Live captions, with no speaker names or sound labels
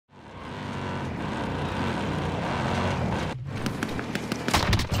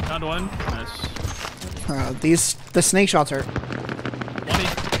Found one. Nice. The snake shots hurt. 20.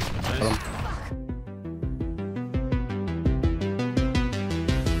 Nice.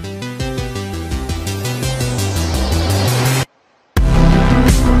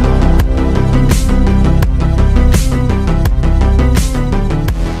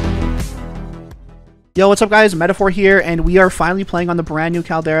 Yo, what's up guys? Metaphor here, and we are finally playing on the brand new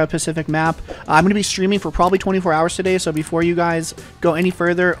Caldera Pacific map. I'm going to be streaming for probably 24 hours today, so before you guys go any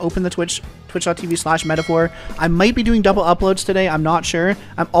further, open the twitch.tv/metaphor. I might be doing double uploads today, I'm not sure.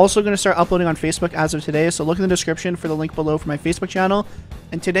 I'm also going to start uploading on Facebook as of today, so look in the description for the link below for my Facebook channel.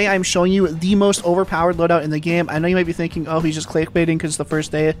 And today I'm showing you the most overpowered loadout in the game. I know you might be thinking, oh, he's just clickbaiting because it's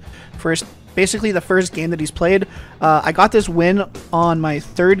the basically the first game that he's played. I got this win on my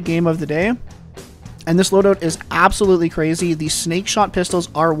third game of the day. And this loadout is absolutely crazy. The Snakeshot pistols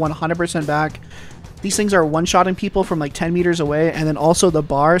are 100% back. These things are one-shotting people from like 10 meters away, and then also the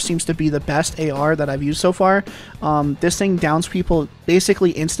BAR seems to be the best AR that I've used so far. This thing downs people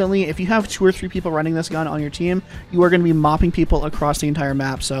basically instantly. If you have 2 or 3 people running this gun on your team, you are going to be mopping people across the entire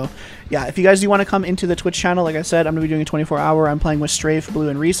map. So yeah, if you guys do want to come into the Twitch channel, like I said, I'm going to be doing a 24-hour. I'm playing with Strafe, Blue,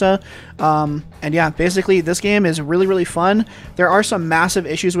 and Risa. And yeah, basically this game is really, really fun. There are some massive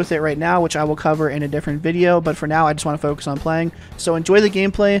issues with it right now, which I will cover in a different video, but for now I just want to focus on playing. So enjoy the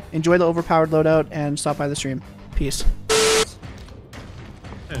gameplay, enjoy the overpowered loadout, and stop by the stream. Peace.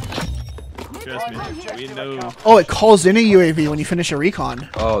 Trust me, we know. Oh, it calls in a UAV when you finish a recon.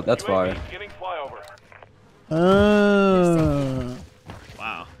 Oh, that's fire. Oh.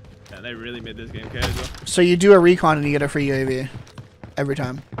 Wow. Yeah, they really made this game casual. So you do a recon and you get a free UAV every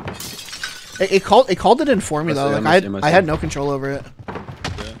time. It called it in for me though. Like I had no control over it.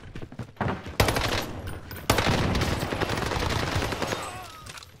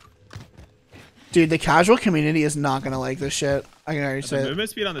 Dude, the casual community is not gonna like this shit. I can already say it. The movement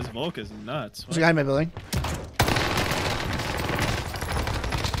speed on this Volk is nuts. There's a guy in my building.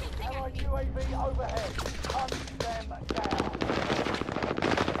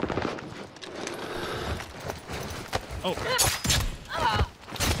 Oh.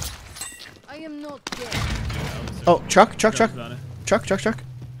 I am not dead. Oh, truck. Positive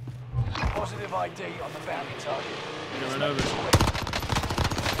ID on the bounty target. Run over.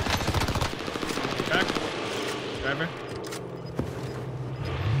 Crack. Driver.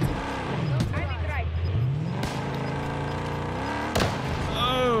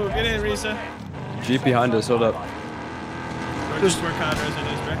 Oh, get in, Risa. Jeep behind us, hold up. Just work on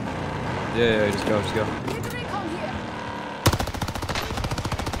residence, right? Yeah, just go.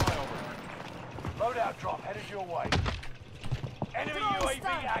 Loadout drop headed your way. Enemy UAV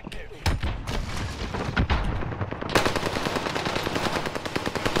active.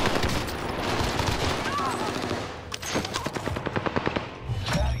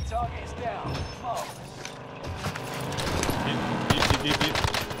 Bounty target is down. Deep.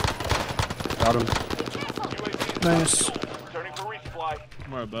 Got him. Nice. Turning for resupply.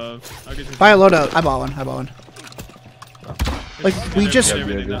 More above. I'll get you. Buy a loadout. I bought one. Like we just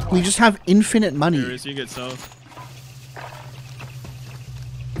have infinite money. Here, so you get self.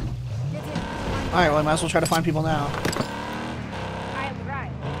 All right, well I might as well try to find people now.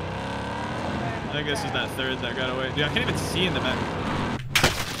 I guess it's that third that got away. Dude, I can't even see in the back.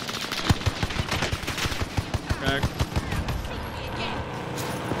 Crack.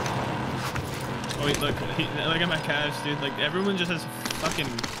 Oh wait, look at my cash, dude. Like everyone just has fucking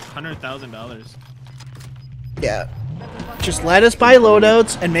 $100,000. Yeah. Just let us buy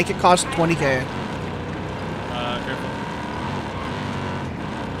loadouts and make it cost 20K. Careful.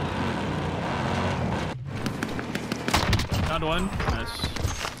 Found one.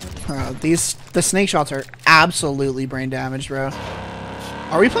 Nice. The snake shots are absolutely brain damaged, bro.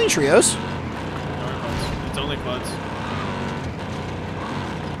 Are we playing trios? It's only quads.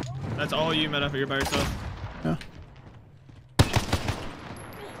 That's all you, Meta. You're by yourself. Yeah.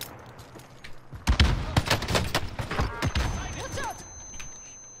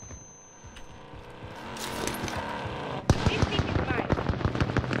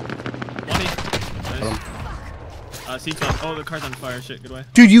 Seats on. Oh, the car's on fire. Shit, good way.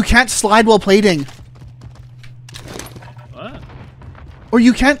 Dude, you can't slide while plating. What? Or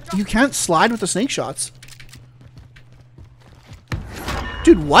you can't slide with the snake shots.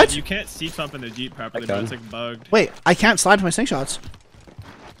 Dude, what? You can't seat up in the Jeep properly, but it's like bugged. Wait, I can't slide with my snake shots.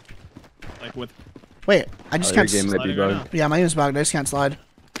 Like with. Wait, I just can't. Your game might be bugged. Yeah, my game's bugged. I just can't slide.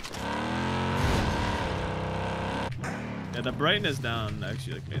 Yeah, the brightness down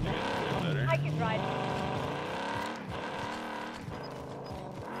actually like made it better. I can ride.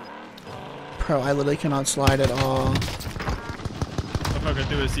 Bro, I literally cannot slide at all. Motherfucker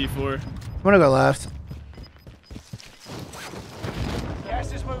threw a C4. I'm gonna go left.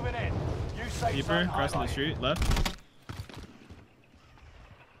 Gas is moving in. You safe Deeper, zone crossing the highlighted. street, left.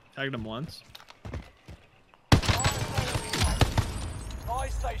 Tagged him once. Buy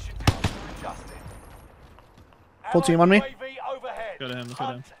station costs are adjusted. Full team on me. UAV overhead. Go to him, let's go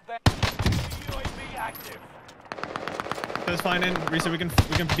to him. Hunt them. UAV active. Let's find in. Risa, we can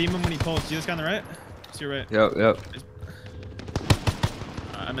beam him when he pulls. See this guy on the right? See your right. Yep.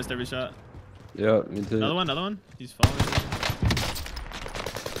 I missed every shot. Yep, me too. Another one. He's following me.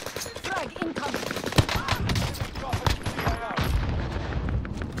 Frag incoming.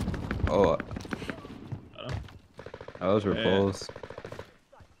 Oh, Oh. those were Yeah. pulls.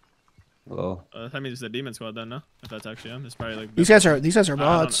 Well, That means it's the demon squad then, no? If that's actually him, it's probably like. These guys are don't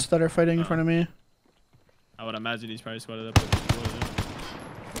bots that are fighting in front of me. I would imagine he's probably squatted up. With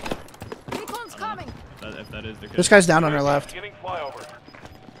Recon's coming. if that is the case. This guy's down on our left. Giving flyover.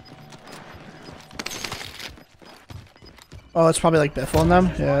 Oh, it's probably like biffling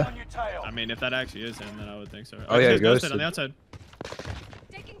them. Yeah. On your tail. I mean, if that actually is him, then I would think so. Oh, yeah, he's he goes ghosted on to- the outside.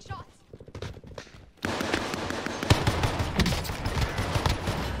 Taking shots.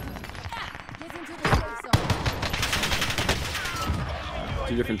 Get into the safe zone.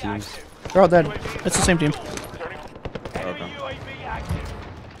 2 different teams. They're all dead. It's the same team. Enemy Okay. UAV active.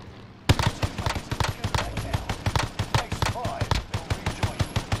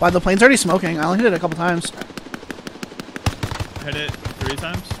 Wow, the plane's already smoking. I only hit it a couple times. Hit it 3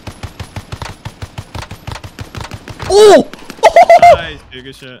 times. Oh! Nice, dude,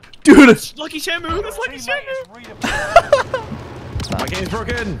 good shit. Dude! Lucky Shamu, that's Lucky Shamu. My game's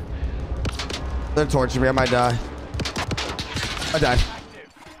broken. They're torturing me. I might die. I died.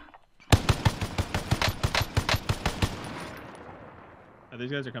 Oh,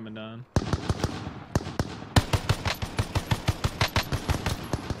 these guys are coming down.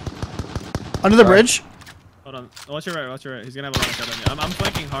 Under the bridge. Hold on. Watch your right, watch your right. He's gonna have a lot of shot on me. I'm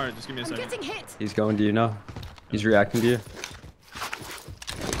flanking hard. Just give me a I'm second. getting hit. He's going to you now. He's reacting to you.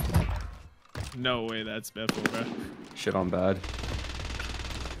 No way that's Biffle, bro. Shit on bad.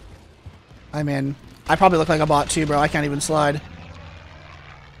 I mean, I probably look like a bot too, bro. I can't even slide.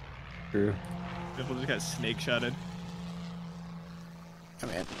 True. Biffle just got snake shotted. I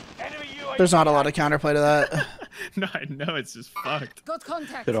mean, Enemy UAV. there's not a lot of counterplay to that. No, I know it's just fucked. Got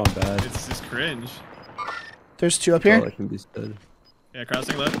contact. Shit on bad. It's just cringe. There's 2 up All here. that can be said. Yeah,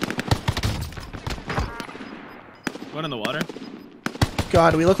 crossing left. One in the water.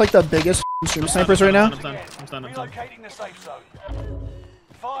 God, we look like the biggest stream snipers right now. I'm stunned. Relocating the safe zone.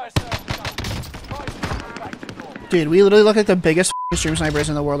 Fire sale. Fire sale back to normal. Dude, we literally look like the biggest stream snipers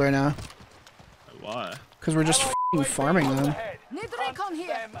in the world right now. Why? Because we're just farming them. Overhead. Need Hunt recon here.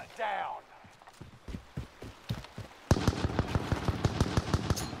 them down.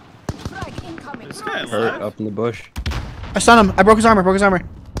 Frag incoming. This guy Hurt alive? up in the bush. I stunned him. I broke his armor. Broke his armor.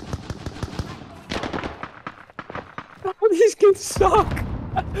 These kids suck.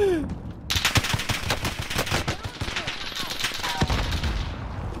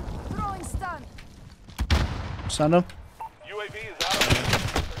 Throwing stun. Stunned him. UAV is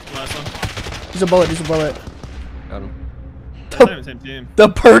out. Last one. He's a bullet. He's a bullet. Got him. That's not even the same team. The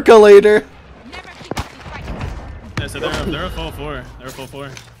percolator. Never keep up the fight. Yeah, so they're a full 4. They're a full 4.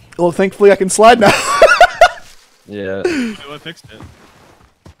 Well, thankfully I can slide now. Yeah. What fixed it?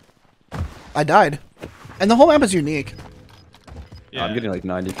 I died. And the whole map is unique. Yeah. I'm getting like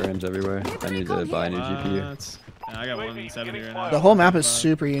 90 frames everywhere. I need to buy a new GPU. What? Yeah, I got 170 right now. The whole map is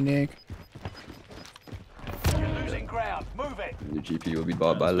super unique. You're losing ground. Move it. New GPU will be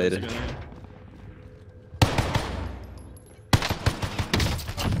bought by later.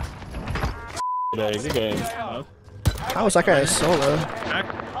 Good game. Hello? How is that guy a solo? Back.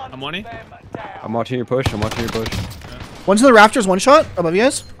 I'm 1-y. Them down. I'm watching your push. I'm watching your push. One's in the rafters, one shot above you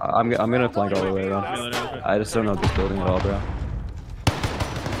guys. I'm gonna flank all the way around. I just don't know this building at all, bro. Alright,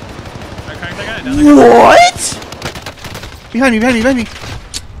 crack that guy. Down that What? Behind me, behind me, behind me.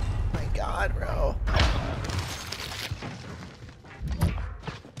 Oh my god, bro.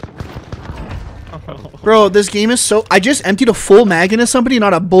 guy. Bro, this game is so... I just emptied a full mag into somebody,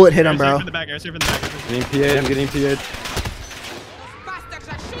 not a bullet hit him, bro. From the back, from the back. Getting PA'd. I'm getting PA'd. Bastards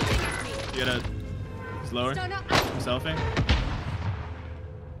are shooting at me. You gotta... He's lower. Stun up. I'm selfing.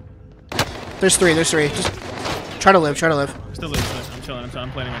 There's 3, there's 3. Just try to live, try to live. I'm still losing. I'm chilling.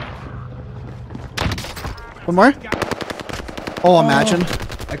 I'm playing right now. One more. Oh, imagine.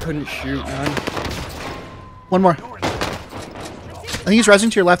 I couldn't shoot, man. One more. I think he's rising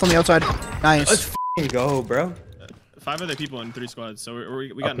to your left on the outside. Nice. Let's f***ing go, bro. 5 other people in 3 squads, so we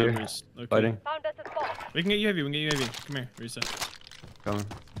got Up here. numbers. Okay. Fighting. We can get you heavy. We can get you heavy. Come here, Risa. Coming.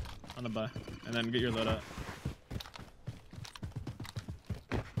 On the bar. And then get your loadout.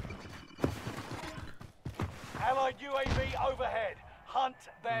 Allied UAV overhead. Hunt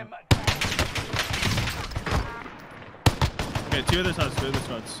them down. Okay, two other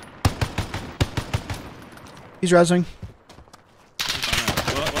spots, He's rezzing.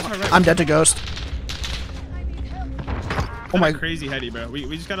 Well, I'm dead to Ghost. Oh my. Crazy heady, bro.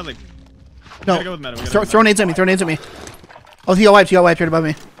 We just gotta like. No. Gotta go with meta. Throw nades at me. Throw nades at me. Oh, he got wiped. He got wiped right above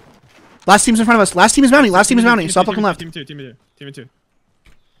me. Last team's in front of us. Last team is mounting. Last team is mounting. Stop looking left. Team two.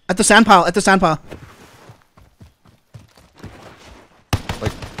 At the sand pile. At the sand pile.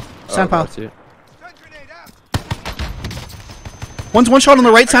 Like. Sand pile. That's it. One shot on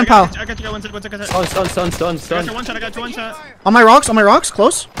the right sand pile. I got you. One second. Stun. I got you one shot. On my rocks.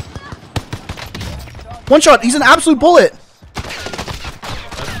 Close. One shot. He's an absolute bullet.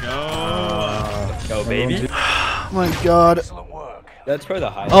 Let's go. Go, baby. Oh my god. Excellent work. That's for the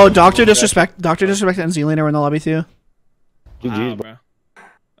highest. Oh, Dr. Disrespect and Z-Laner were in the lobby too. GG, Wow, bro.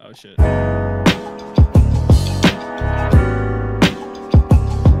 Oh shit.